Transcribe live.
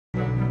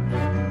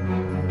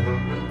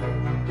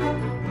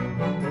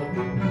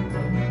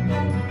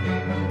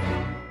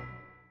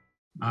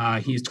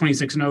He's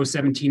 26-0,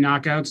 17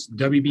 knockouts,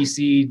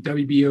 WBC,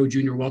 WBO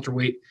junior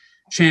welterweight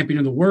champion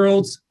of the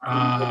world.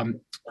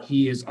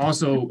 He is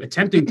also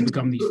attempting to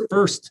become the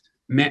first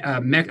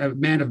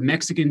man of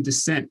Mexican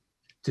descent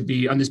to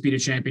be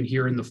undisputed champion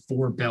here in the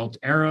four-belt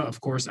era.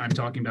 Of course, I'm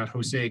talking about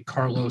Jose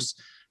Carlos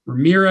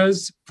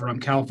Ramirez from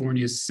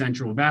California's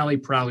Central Valley,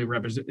 proudly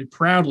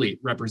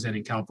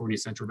representing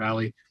California's Central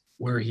Valley,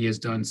 where he has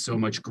done so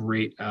much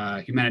great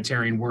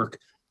humanitarian work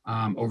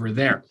over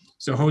there.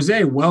 So,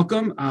 Jose,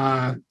 welcome.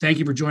 Thank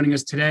you for joining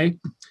us today.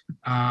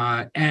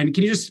 And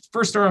can you just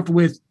first start off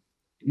with,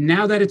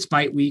 now that it's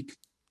fight week,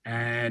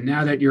 and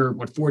now that you're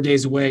 4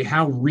 days away,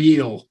 how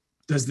real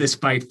does this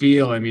fight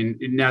feel? I mean,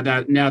 now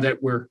that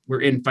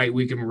we're in fight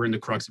week and we're in the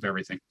crux of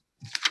everything.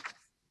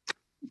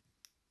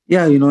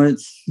 Yeah,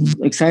 it's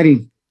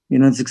exciting.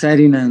 It's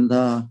exciting, and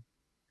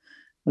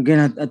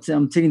again,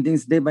 I'm taking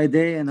things day by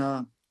day,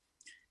 and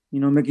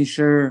making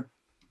sure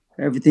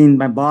everything,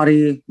 my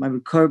body, my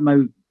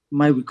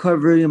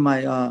recovery,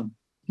 my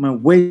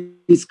weight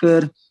is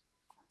good,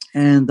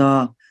 and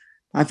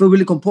I feel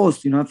really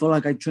composed. I feel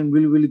like I trained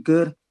really, really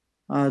good.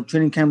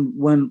 Training camp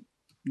went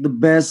the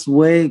best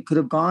way it could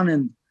have gone,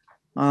 and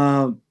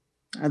I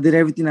did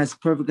everything as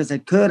perfect as I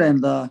could,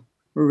 and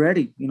we're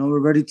ready. We're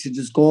ready to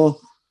just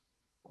go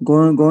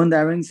in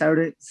that ring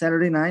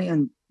Saturday night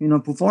and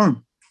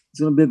perform. It's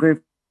gonna be a great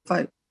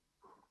fight.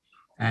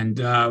 And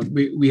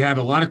we have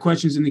a lot of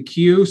questions in the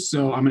queue,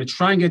 so I'm going to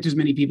try and get to as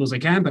many people as I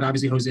can, but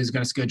obviously Jose's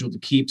got a schedule to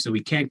keep, so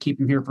we can't keep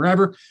him here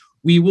forever.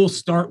 We will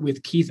start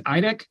with Keith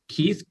Idek.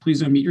 Keith,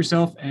 please unmute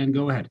yourself and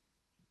go ahead.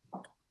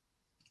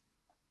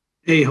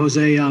 Hey,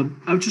 Jose. I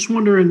was just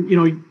wondering,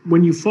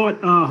 when you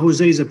fought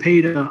Jose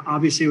Zepeda,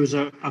 obviously it was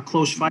a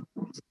close fight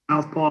with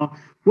Southpaw.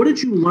 What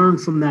did you learn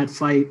from that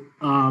fight?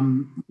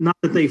 Not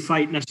that they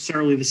fight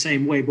necessarily the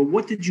same way, but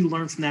what did you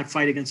learn from that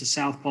fight against a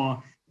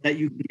Southpaw that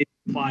you can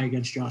apply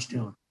against Josh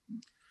Taylor?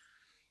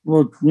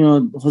 Well,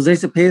 Jose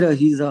Zepeda,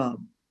 he's a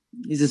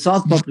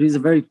southpaw, but he's a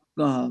very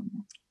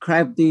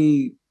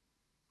crafty,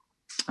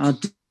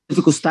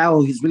 difficult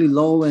style. He's really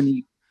low, and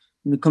he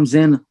comes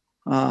in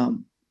a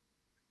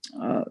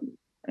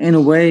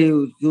way,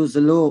 he was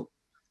a little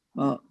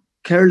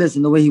careless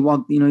in the way he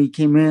walked. He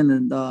came in,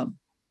 and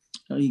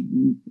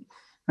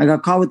I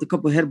got caught with a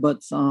couple of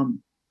headbutts.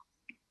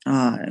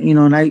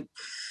 And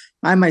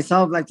I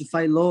myself like to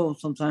fight low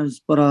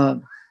sometimes, but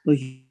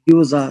he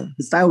was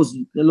his style was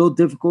a little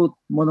difficult,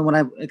 more than what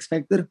I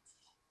expected.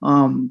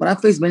 But I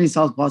faced many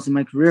southpaws in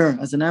my career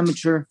as an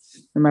amateur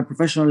and my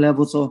professional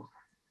level. So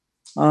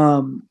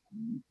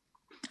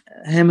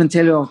him and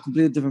Taylor are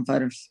completely different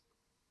fighters.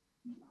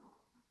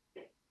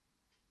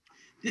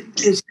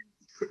 Is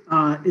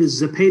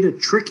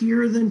Zepeda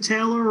trickier than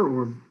Taylor,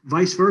 or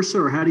vice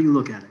versa, or how do you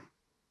look at it?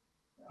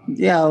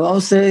 Yeah, I'll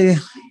say,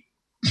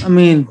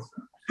 I'm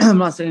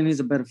not saying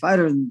he's a better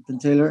fighter than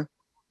Taylor,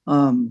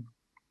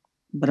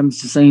 but I'm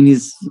just saying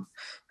his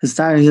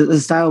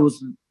style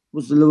was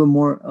a little bit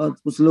more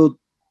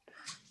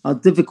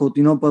difficult,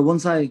 But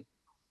once I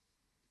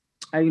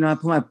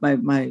put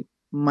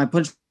my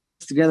punch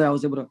together, I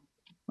was able to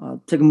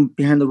take him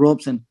behind the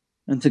ropes and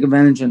take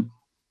advantage and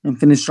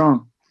finish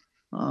strong.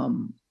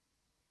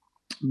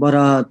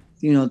 But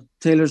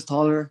Taylor's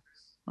taller.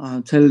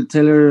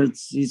 Taylor,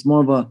 he's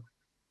more of a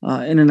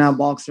in and out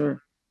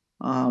boxer.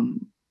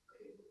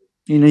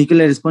 He could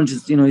let his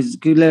punches. He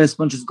could let his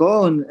punches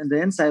go and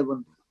the inside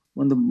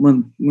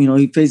when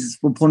he faces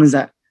opponents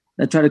that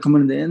try to come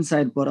in the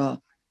inside. But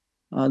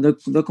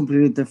they're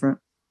completely different.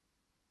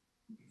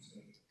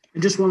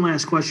 And just one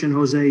last question,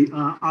 Jose.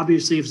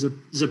 Obviously, if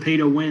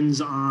Zepeda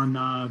wins on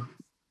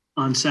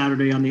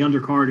Saturday on the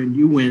undercard and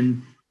you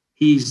win,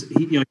 he's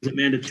a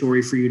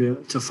mandatory for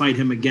you to fight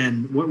him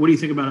again. What do you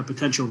think about a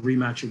potential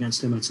rematch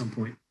against him at some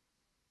point?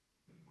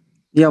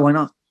 Yeah, why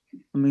not?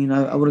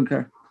 I wouldn't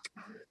care.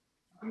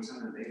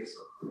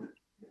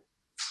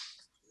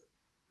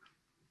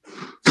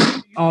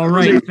 All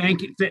right.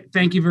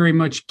 Thank you very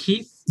much,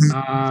 Keith.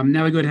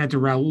 Now we go ahead to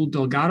Raul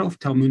Delgado of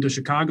Telemundo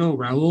Chicago.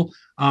 Raul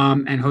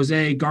and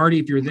Jose Gardy,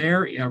 if you're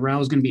there,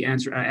 Raul is going to be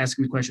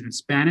asking the question in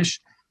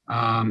Spanish.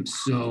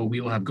 So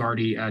we will have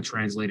Gardy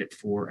translate it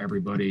for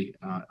everybody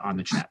on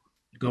the chat.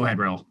 Go ahead,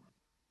 Raul.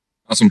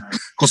 Awesome.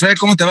 José,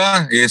 ¿cómo te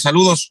va?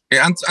 Saludos.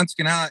 Antes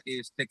que nada,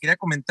 quería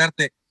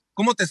comentarte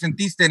cómo te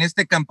sentiste en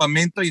este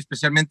campamento y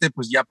especialmente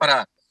pues ya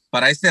para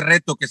este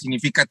reto que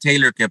significa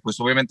Taylor, que pues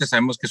obviamente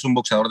sabemos que es un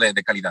boxeador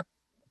de calidad.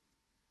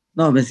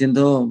 No, me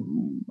siento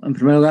en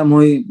primer lugar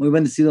muy, muy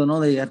bendecido,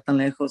 ¿no? De llegar tan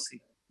lejos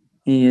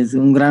y es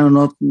un gran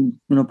honor,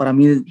 para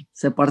mí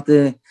ser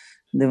parte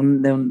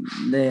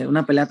de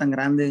una pelea tan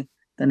grande,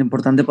 tan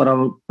importante para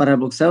el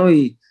boxeo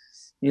y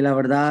la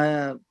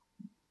verdad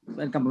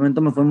el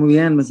campamento me fue muy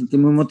bien, me sentí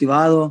muy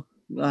motivado,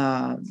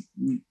 me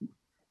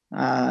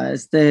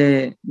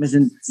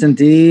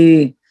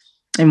sentí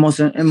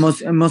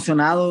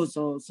emocionado,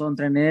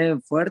 entrené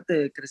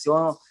fuerte,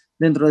 creció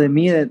dentro de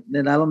mí, de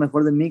dar lo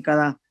mejor de mí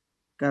cada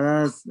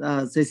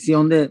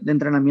sesión de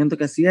entrenamiento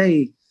que hacía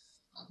y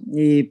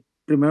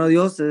primero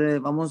Dios,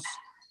 vamos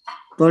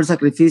todo el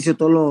sacrificio,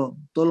 todo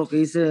lo que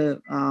hice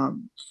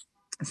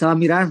se va a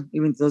mirar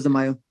el 22 de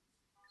mayo.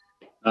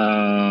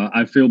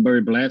 I feel very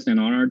blessed and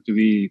honored to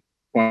be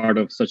part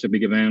of such a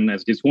big event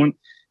as this one.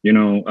 You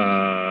know,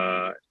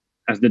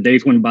 as the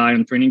days went by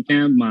in training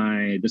camp,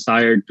 my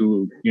desire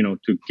to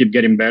keep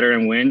getting better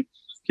and win,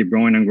 keep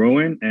growing and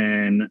growing.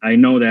 And I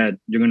know that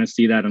you're going to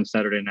see that on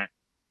Saturday night.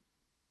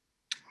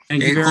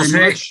 Thank you very Jose,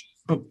 much.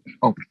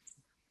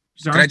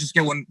 Sorry. Can I just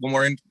get one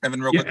more in, Evan,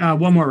 real quick?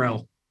 One more,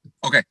 Raul.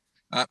 Okay.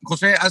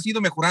 José, has ido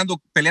mejorando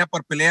pelea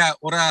por pelea.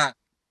 Ahora,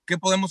 ¿qué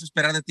podemos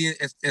esperar de ti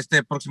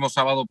este próximo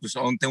sábado pues,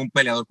 ante un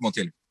peleador como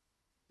Taylor?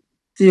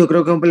 Sí, yo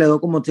creo que un peleador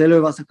como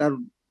Taylor va a sacar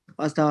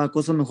hasta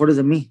cosas mejores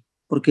de mí,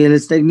 porque él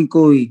es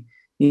técnico y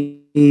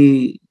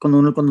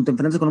cuando te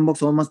enfrentas con un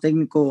boxeador más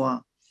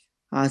técnico,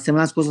 se ven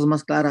las cosas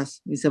más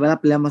claras y se ve la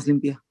pelea más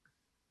limpia.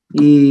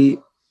 Y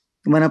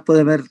van a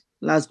poder ver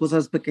las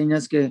cosas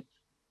pequeñas que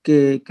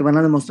van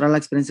a demostrar la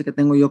experiencia que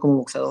tengo yo como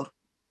boxeador.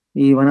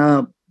 Y van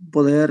a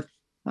poder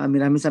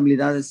mirar mis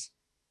habilidades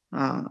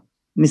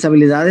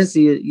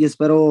y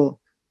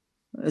espero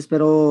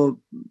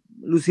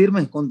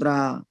lucirme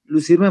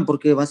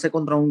porque va a ser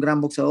contra un gran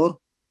boxeador.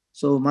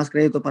 Más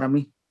crédito para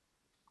mí.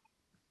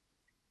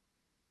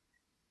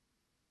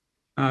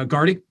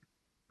 Gardy?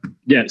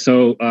 Yeah,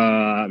 so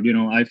I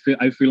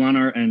feel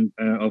honored and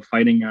of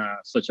fighting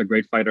such a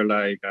great fighter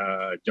like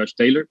Josh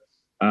Taylor.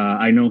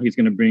 I know he's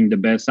going to bring the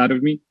best out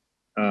of me,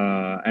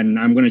 and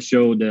I'm going to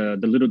show the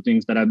little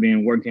things that I've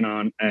been working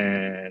on,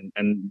 and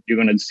you're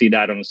going to see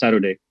that on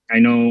Saturday. I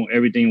know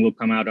everything will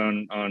come out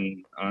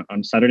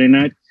on Saturday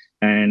night,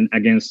 and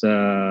against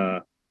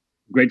a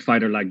great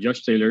fighter like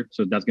Josh Taylor,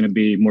 so that's going to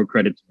be more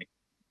credit to me.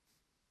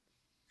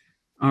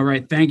 All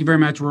right. Thank you very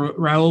much,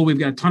 Raul. We've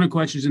got a ton of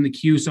questions in the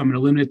queue, so I'm going to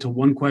limit it to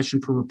one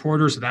question per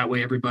reporter, so that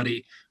way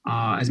everybody,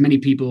 as many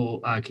people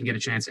can get a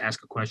chance to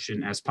ask a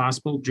question as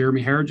possible.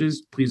 Jeremy Harridges,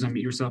 please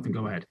unmute yourself and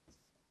go ahead.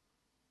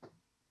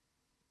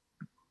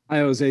 Hi,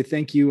 Jose.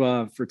 Thank you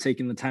for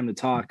taking the time to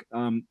talk.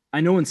 I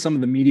know in some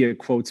of the media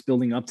quotes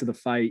building up to the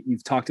fight,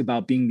 you've talked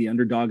about being the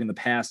underdog in the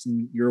past,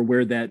 and you're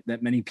aware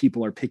that many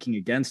people are picking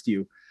against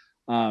you.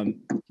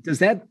 Does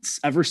that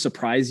ever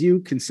surprise you,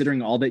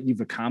 considering all that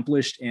you've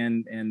accomplished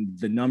and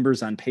the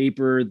numbers on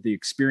paper, the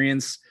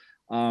experience?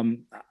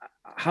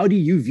 How do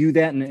you view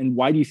that, and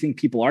why do you think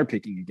people are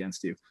picking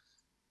against you?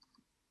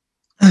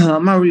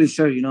 I'm not really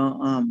sure.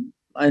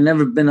 I've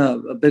never been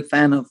a big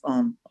fan of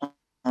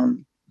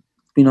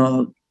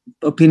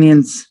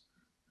opinions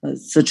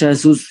such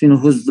as who's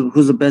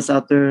the best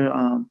out there,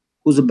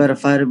 who's a better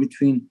fighter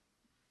between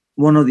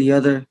one or the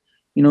other.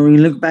 When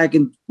you look back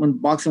when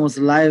boxing was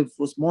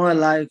more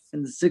alive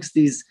in the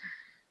 60s,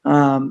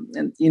 and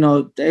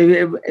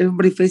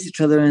everybody faced each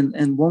other,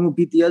 and one would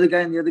beat the other guy,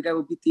 and the other guy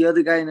would beat the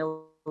other guy, and they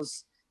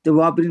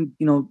were all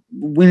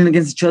winning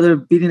against each other,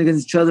 beating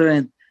against each other,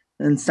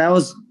 and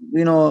styles,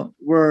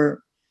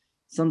 were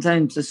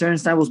sometimes a certain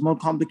style was more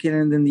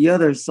complicated than the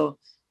other. So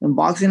in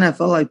boxing, I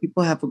felt like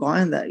people have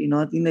forgotten that.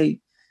 I think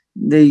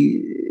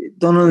they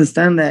don't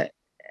understand that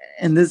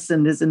in this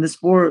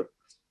sport.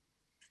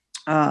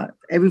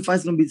 Every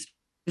fight's gonna be,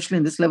 especially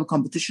in this level of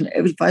competition,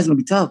 every fight's gonna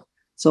be tough.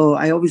 So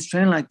I always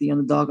train like the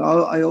underdog.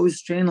 I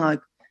always train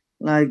like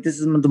this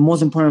is the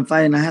most important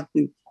fight, and I have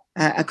to.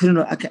 I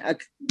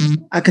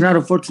cannot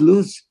afford to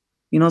lose.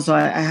 So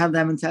I have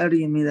that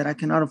mentality in me that I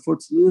cannot afford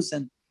to lose,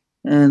 and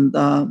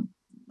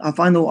I'll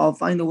find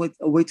a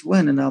way to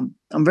win. And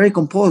I'm very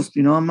composed.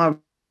 I'm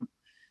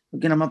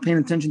not paying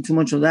attention too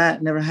much of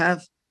that. Never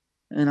have,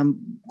 and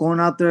I'm going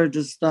out there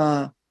just.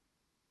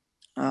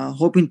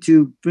 Hoping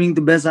to bring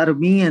the best out of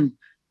me and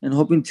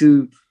hoping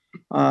to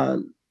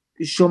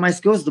show my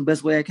skills the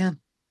best way I can.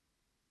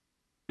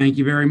 Thank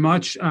you very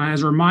much.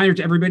 As a reminder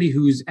to everybody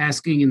who's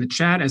asking in the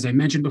chat, as I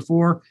mentioned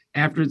before,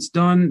 after it's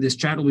done, this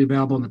chat will be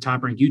available on the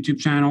Top Rank YouTube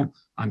channel.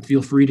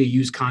 Feel free to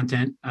use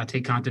content,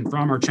 take content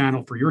from our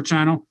channel for your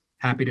channel.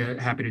 Happy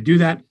to do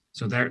that.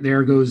 So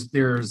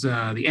there's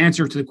the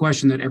answer to the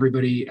question that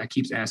everybody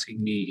keeps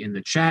asking me in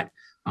the chat.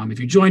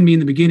 If you joined me in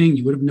the beginning,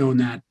 you would have known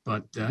that,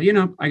 but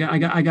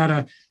I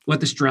gotta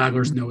let the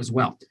stragglers know as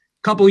well.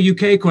 A couple of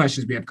UK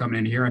questions we have coming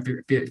in here. I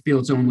feel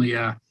it's only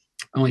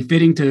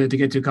fitting to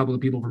get to a couple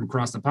of people from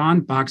across the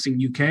pond. Boxing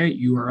UK,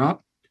 you are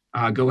up.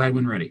 Go ahead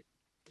when ready.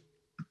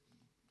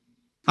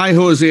 Hi,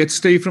 Jose. It's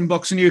Steve from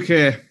Boxing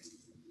UK.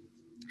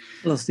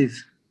 Hello,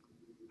 Steve.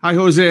 Hi,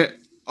 Jose.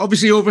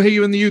 Obviously, over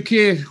here in the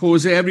UK,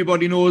 Jose,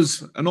 everybody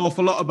knows an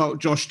awful lot about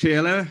Josh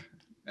Taylor,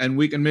 and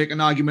we can make an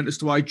argument as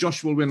to why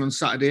Josh will win on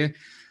Saturday.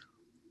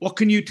 What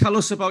can you tell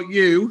us about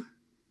you,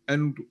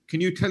 and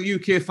can you tell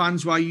UK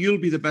fans why you'll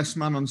be the best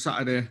man on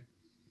Saturday?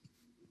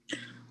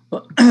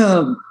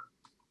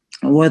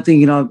 One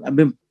thing, I've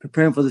been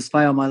preparing for this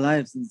fight all my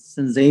life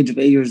since the age of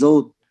 8 years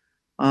old.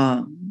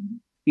 First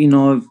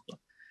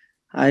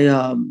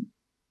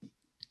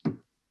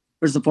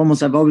and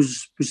foremost, I've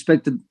always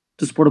respected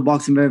the sport of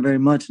boxing very, very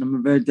much, and I'm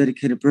a very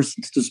dedicated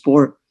person to the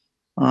sport.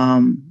 I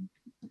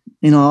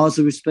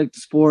also respect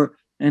the sport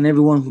and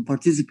everyone who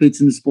participates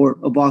in the sport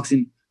of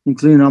boxing,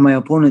 including all my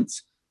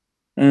opponents.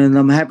 And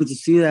I'm happy to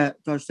see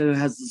that Josh Taylor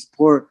has the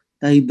support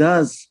that he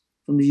does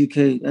from the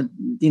UK. That's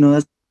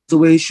the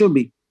way it should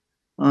be.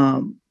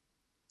 We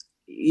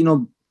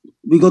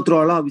go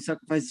through a lot. We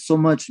sacrifice so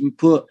much. We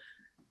put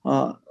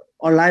our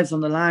lives on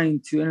the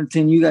line to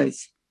entertain you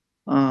guys.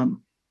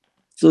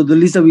 So the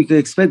least that we could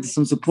expect is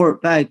some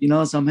support back,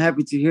 So I'm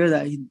happy to hear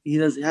that he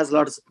has a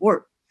lot of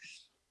support.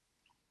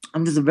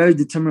 I'm just a very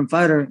determined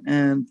fighter,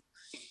 and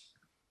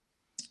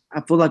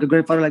I feel like a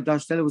great fighter like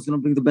Josh Taylor was going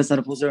to bring the best out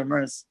of Jose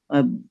Ramirez.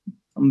 I'm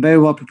very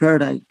well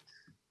prepared.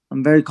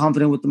 I'm very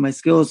confident with my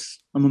skills.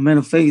 I'm a man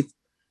of faith,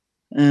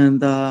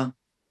 and I'm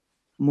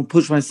gonna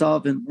push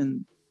myself,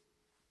 and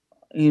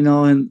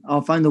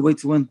I'll find a way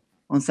to win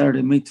on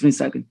Saturday, May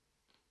 22nd.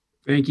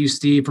 Thank you,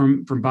 Steve,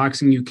 from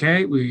Boxing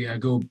UK. We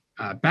go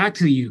back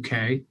to the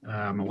UK.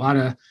 A lot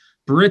of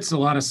Brits, a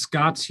lot of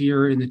Scots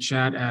here in the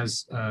chat,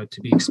 as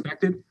to be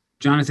expected.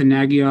 Jonathan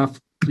Nagyoff,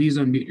 please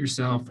unmute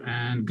yourself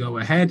and go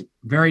ahead.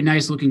 Very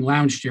nice looking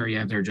lounge chair you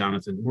have there,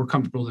 Jonathan. More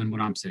comfortable than what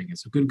I'm sitting in.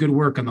 So good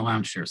work on the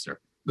lounge chair, sir.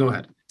 Go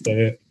ahead.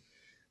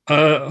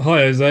 Hi,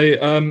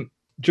 Jose.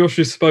 Josh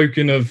has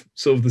spoken of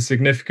sort of the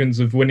significance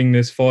of winning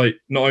this fight,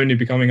 not only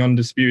becoming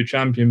undisputed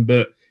champion,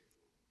 but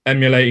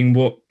emulating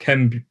what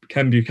Ken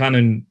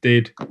Buchanan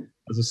did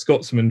as a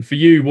Scotsman. For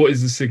you, what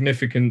is the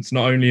significance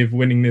not only of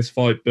winning this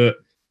fight, but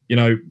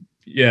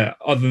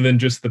other than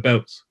just the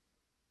belts?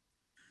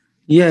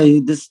 Yeah,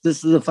 this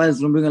is a fight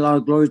that's gonna bring a lot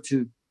of glory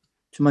to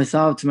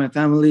myself, to my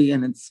family,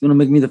 and it's gonna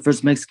make me the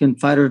first Mexican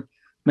fighter,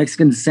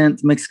 Mexican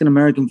descent, Mexican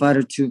American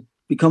fighter to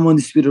become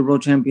undisputed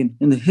world champion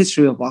in the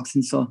history of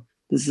boxing. So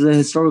this is a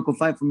historical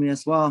fight for me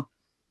as well.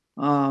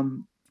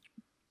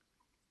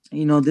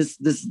 This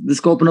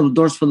could open up the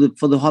doors for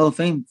the Hall of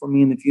Fame for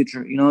me in the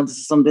future. This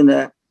is something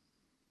that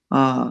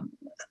that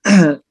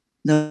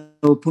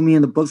will put me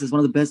in the books as one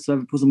of the best to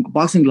ever put some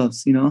boxing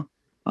gloves.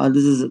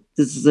 This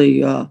is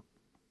a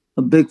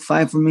big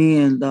fight for me,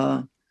 and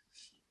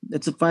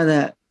it's a fight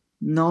that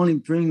not only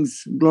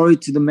brings glory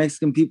to the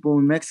Mexican people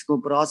in Mexico,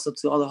 but also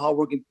to all the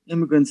hardworking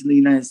immigrants in the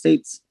United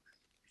States,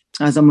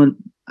 as I'm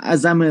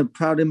a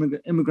proud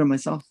immigrant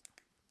myself.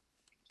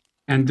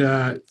 And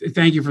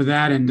thank you for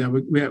that. And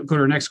we go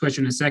to our next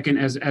question in a second.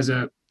 As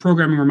a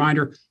programming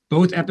reminder,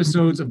 both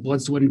episodes of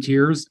Blood, Sweat, and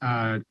Tears,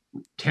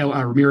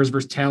 Ramirez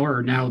versus Taylor,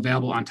 are now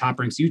available on Top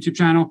Rank's YouTube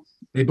channel.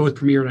 They both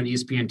premiered on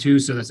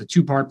ESPN2, so that's a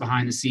two-part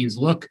behind-the-scenes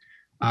look,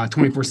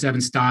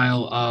 24/7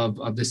 style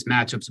of this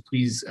matchup. So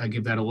please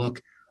give that a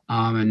look.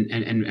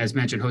 And as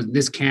mentioned,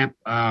 this camp,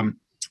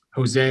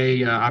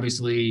 Jose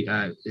obviously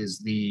is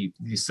the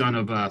son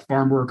of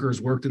farm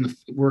workers, worked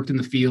in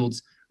the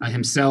fields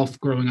himself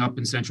growing up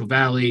in Central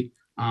Valley.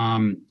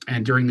 And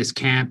during this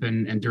camp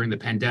and during the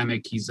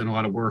pandemic, he's done a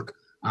lot of work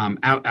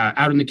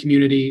out in the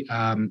community,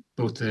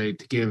 both to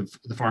give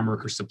the farm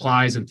workers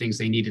supplies and things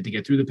they needed to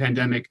get through the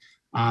pandemic,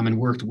 and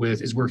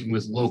is working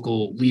with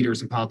local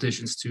leaders and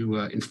politicians to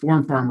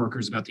inform farm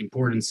workers about the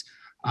importance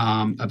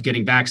of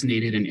getting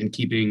vaccinated and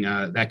keeping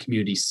that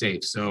community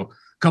safe. So a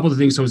couple of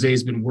things Jose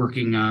has been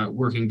working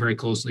very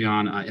closely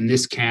on in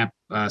this camp.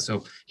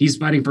 So he's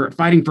fighting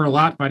for a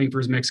lot, fighting for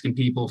his Mexican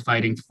people,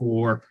 fighting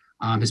for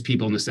his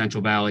people in the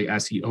Central Valley,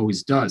 as he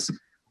always does.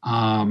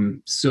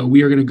 So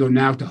we are going to go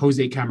now to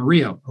Jose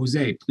Camarillo.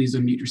 Jose, please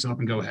unmute yourself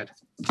and go ahead.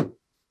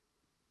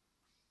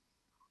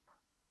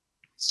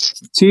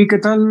 Sí, ¿qué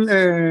tal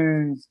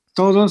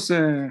todos?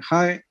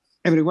 Hi,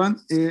 everyone.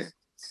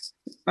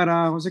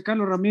 Para José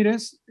Carlos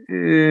Ramírez,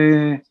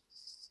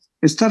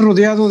 está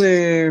rodeado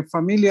de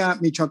familia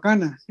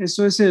michoacana.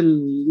 Eso es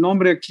el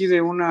nombre aquí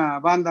de una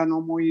banda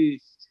no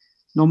muy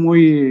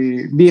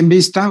bien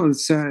vista, o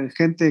sea,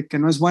 gente que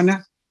no es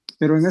buena,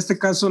 pero en este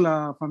caso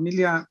la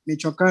familia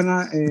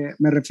michoacana,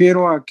 me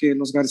refiero a que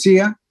los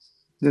García,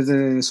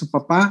 desde su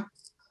papá,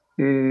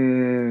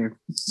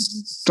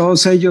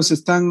 todos ellos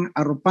están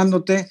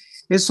arropándote.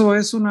 Eso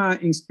es una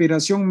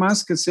inspiración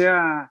más que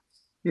sea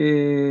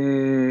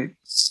que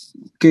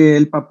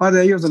el papá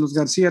de ellos, de los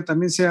García,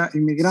 también sea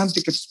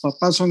inmigrante, que tus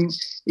papás son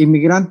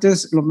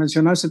inmigrantes. Lo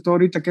mencionaste tú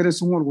ahorita, que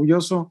eres un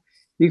orgulloso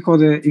hijo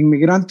de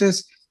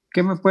inmigrantes.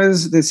 ¿Qué me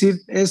puedes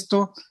decir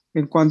esto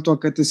en cuanto a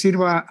que te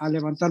sirva a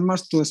levantar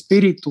más tu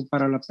espíritu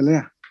para la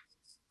pelea?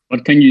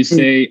 What can you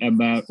say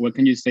about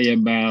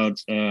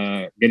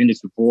getting the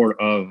support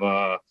of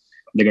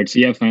the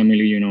Garcia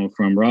family,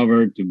 from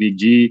Robert to Big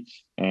G,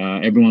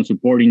 everyone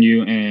supporting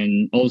you,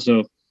 and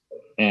also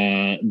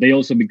they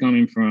also be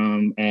coming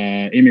from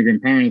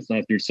immigrant parents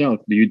like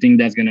yourself? Do you think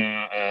that's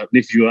gonna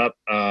lift you up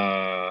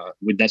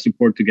with that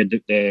support to get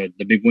the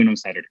big win on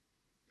Saturday?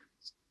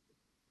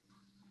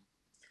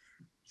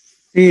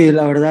 Sí,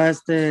 la verdad,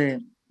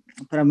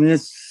 para mí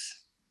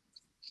es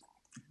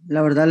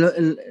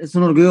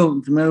un orgullo.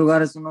 En primer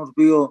lugar, es un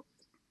orgullo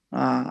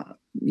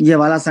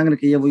llevar la sangre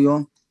que llevo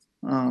yo.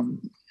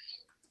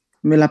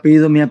 Mi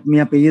apellido,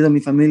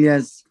 mi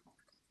familia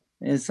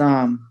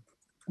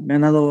me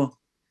han dado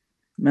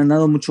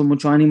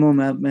mucho ánimo,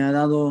 me ha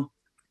dado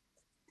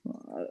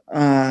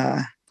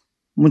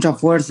mucha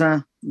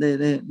fuerza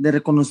de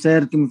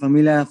reconocer que mi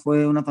familia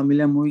fue una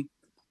familia muy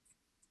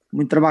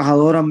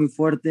trabajadora, muy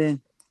fuerte,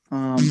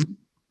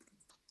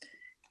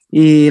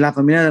 Y la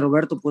familia de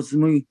Roberto, pues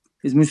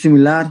es muy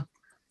similar.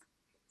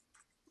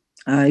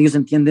 Ellos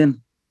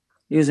entienden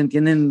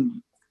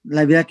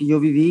la vida que yo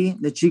viví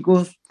de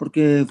chicos,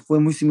 porque fue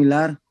muy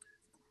similar.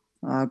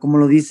 Como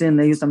lo dicen,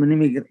 ellos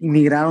también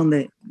inmigraron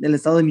del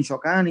estado de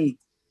Michoacán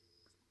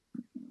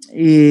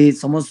y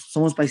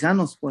somos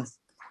paisanos, pues.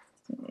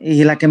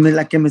 Y la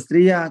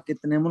chemistría que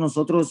tenemos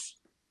nosotros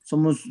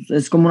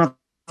es como una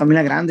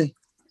familia grande.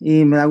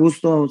 Y me da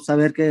gusto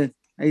saber que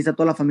ahí está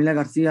toda la familia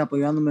García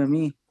apoyándome a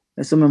mí.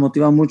 Eso me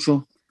motiva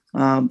mucho,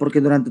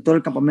 porque durante todo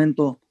el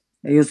campamento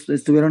ellos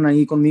estuvieron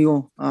ahí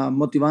conmigo,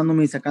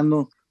 motivándome y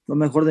sacando lo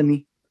mejor de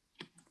mí.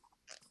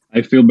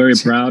 I feel very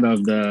proud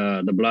of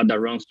the blood that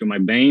runs through my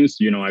veins.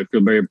 You know, I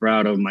feel very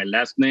proud of my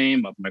last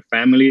name, of my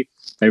family,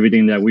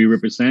 everything that we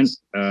represent.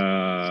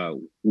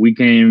 We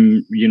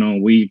came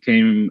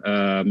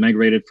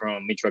migrated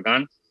from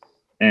Michoacán,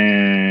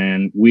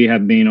 and we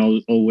have been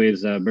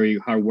always a very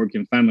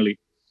hardworking family.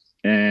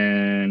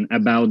 And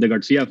about the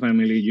Garcia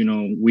family, you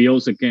know, they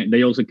also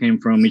came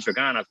from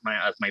Michoacán as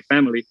my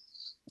family,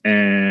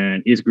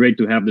 and it's great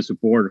to have the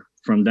support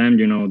from them.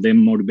 You know,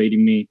 them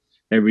motivating me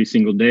every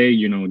single day,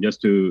 you know,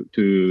 just to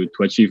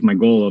achieve my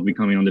goal of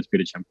becoming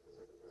Undisputed champion.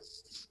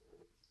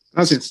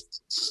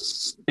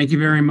 Gracias. Thank you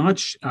very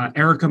much.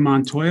 Erica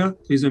Montoya,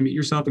 please unmute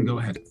yourself and go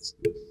ahead.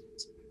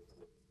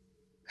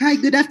 Hi,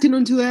 good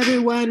afternoon to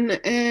everyone.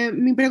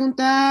 Mi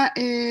pregunta,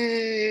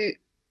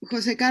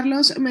 José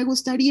Carlos, me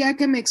gustaría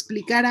que me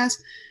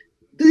explicaras.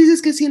 Tú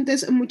dices que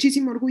sientes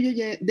muchísimo orgullo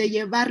de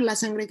llevar la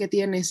sangre que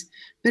tienes,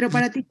 pero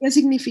para ti, ¿qué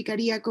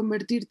significaría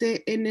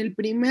convertirte en el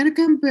primer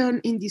campeón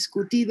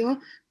indiscutido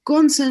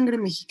con sangre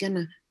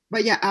mexicana?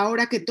 Vaya,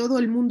 ahora que todo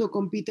el mundo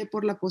compite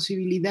por la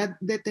posibilidad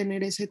de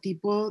tener ese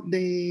tipo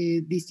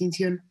de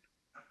distinción.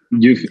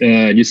 You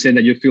said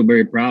that you feel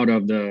very proud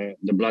of the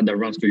blood that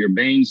runs through your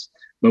veins,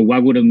 but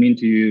what would it mean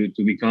to you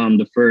to become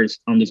the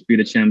first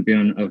undisputed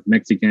champion of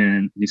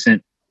Mexican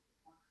descent?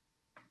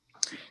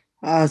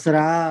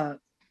 Será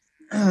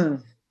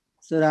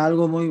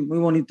algo muy, muy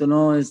bonito,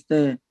 ¿no?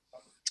 De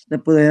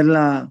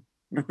poderla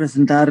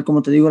representar,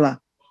 como te digo,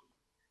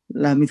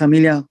 mi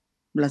familia,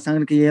 la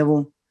sangre que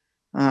llevo,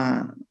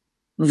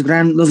 los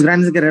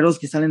grandes guerreros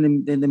que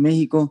salen de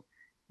México,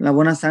 la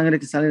buena sangre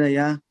que sale de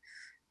allá.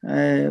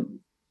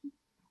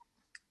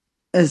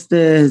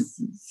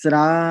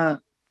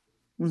 Será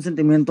un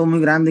sentimiento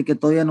muy grande que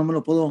todavía no me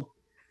lo puedo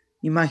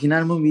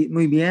imaginar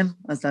muy bien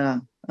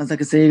hasta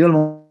que se llegue el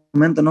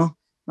momento, ¿no?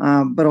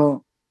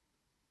 Pero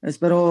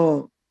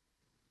espero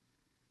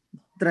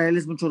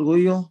traerles mucho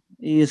orgullo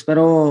y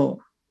espero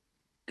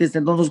que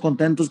estén todos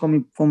contentos con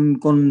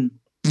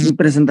mi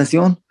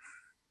presentación.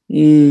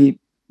 Y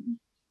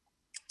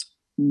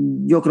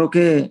yo creo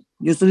que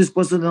yo estoy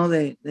dispuesto, ¿no?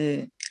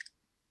 de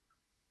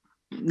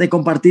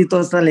compartir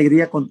toda esta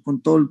alegría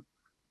con todo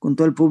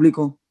el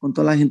público, con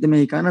toda la gente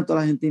mexicana,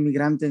 toda la gente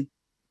inmigrante,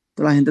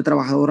 toda la gente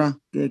trabajadora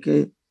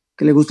que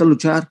le gusta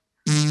luchar.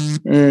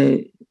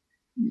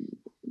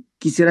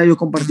 Quisiera yo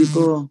compartir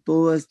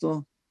todo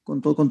esto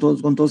con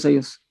todos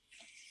ellos.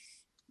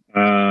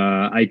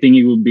 I think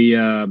it would be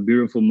a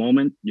beautiful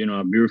moment, you know,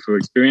 a beautiful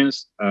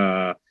experience.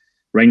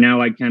 Right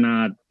now, I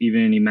cannot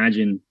even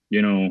imagine,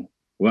 you know,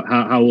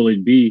 how will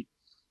it be.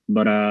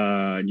 But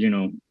you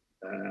know,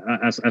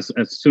 as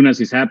soon as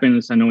this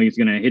happens, I know it's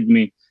gonna hit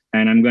me,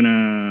 and I'm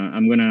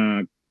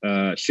gonna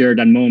share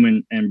that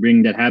moment and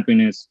bring that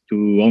happiness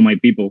to all my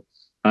people.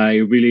 I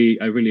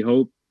really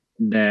hope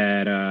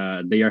that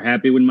they are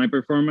happy with my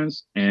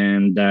performance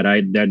and that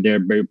they're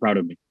very proud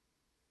of me.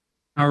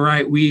 All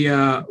right, we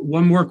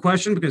one more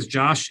question because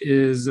Josh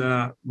is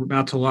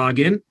about to log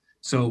in.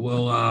 So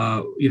we'll,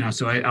 I'll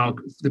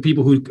the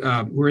people who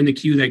were in the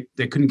queue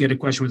that couldn't get a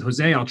question with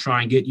Jose, I'll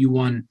try and get you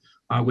one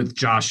with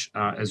Josh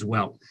as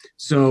well.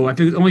 So I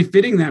think it's only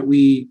fitting that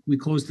we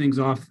close things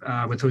off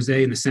with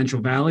Jose in the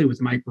Central Valley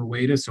with Mike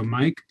Rueda. So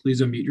Mike, please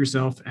unmute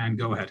yourself and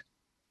go ahead.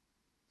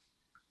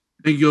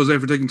 Thank you, Jose,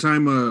 for taking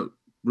time.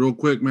 Real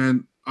quick,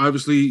 man.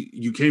 Obviously,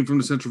 you came from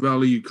the Central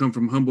Valley. You come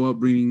from humble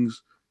upbringings,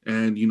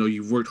 and you know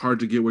you've worked hard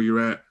to get where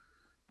you're at.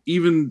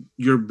 Even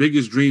your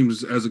biggest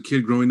dreams as a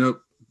kid growing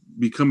up,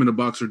 becoming a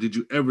boxer, did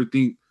you ever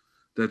think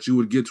that you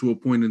would get to a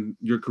point in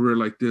your career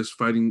like this,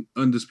 fighting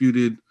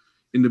undisputed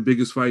in the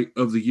biggest fight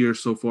of the year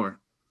so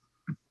far?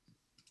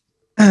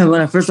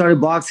 When I first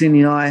started boxing,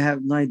 you know, I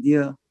had no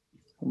idea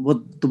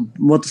what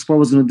the sport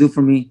was going to do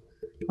for me.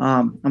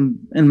 I'm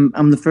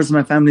the first in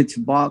my family to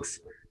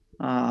box.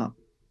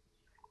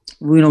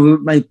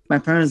 My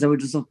parents, they were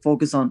just so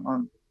focused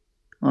on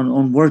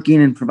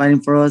working and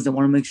providing for us. They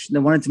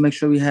wanted to make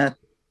sure we had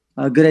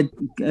a good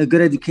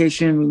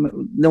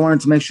education. They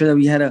wanted to make sure that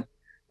we had a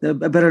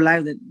better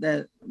life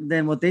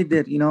than what they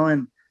did, you know,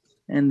 and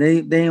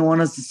they didn't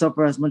want us to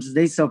suffer as much as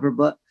they suffer.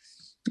 But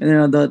you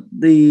know,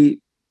 the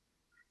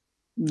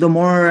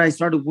more I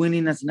started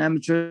winning as an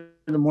amateur,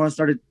 the more I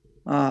started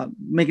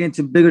making it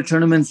to bigger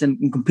tournaments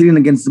and competing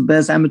against the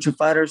best amateur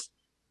fighters.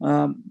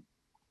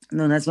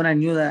 That's when I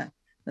knew that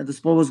the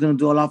sport was going to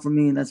do a lot for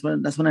me, and that's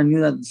when I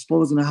knew that the sport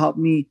was going to help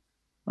me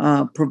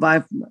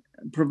provide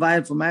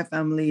provide for my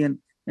family and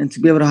to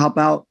be able to help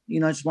out. I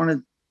just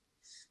wanted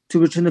to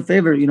return the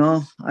favor.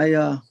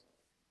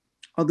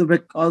 All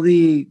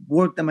the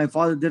work that my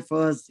father did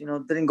for us,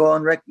 didn't go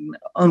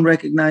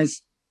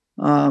unrecognized.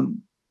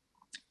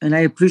 And I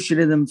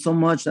appreciated them so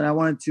much that I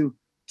wanted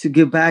to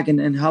give back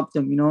and help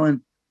them,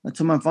 And I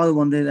told my father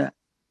one day that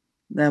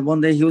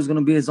one day he was going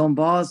to be his own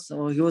boss,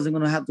 so he wasn't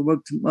going to have to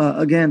work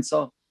again.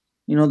 So,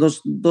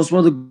 those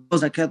were the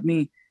goals that kept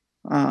me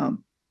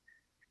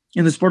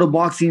in the sport of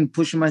boxing,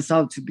 pushing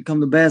myself to become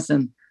the best.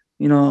 And,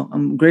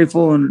 I'm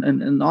grateful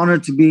and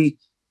honored to be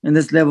in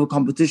this level of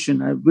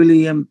competition. I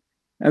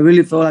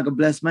really feel like a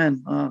blessed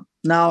man.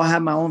 Now I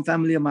have my own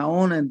family of my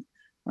own, and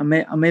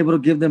I'm able to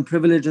give them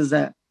privileges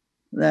that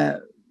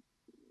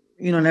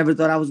never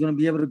thought I was going to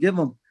be able to give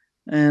them.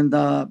 And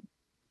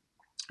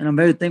I'm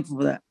very thankful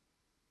for that.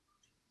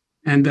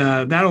 And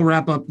that'll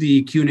wrap up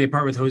the Q&A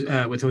part with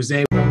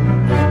Jose.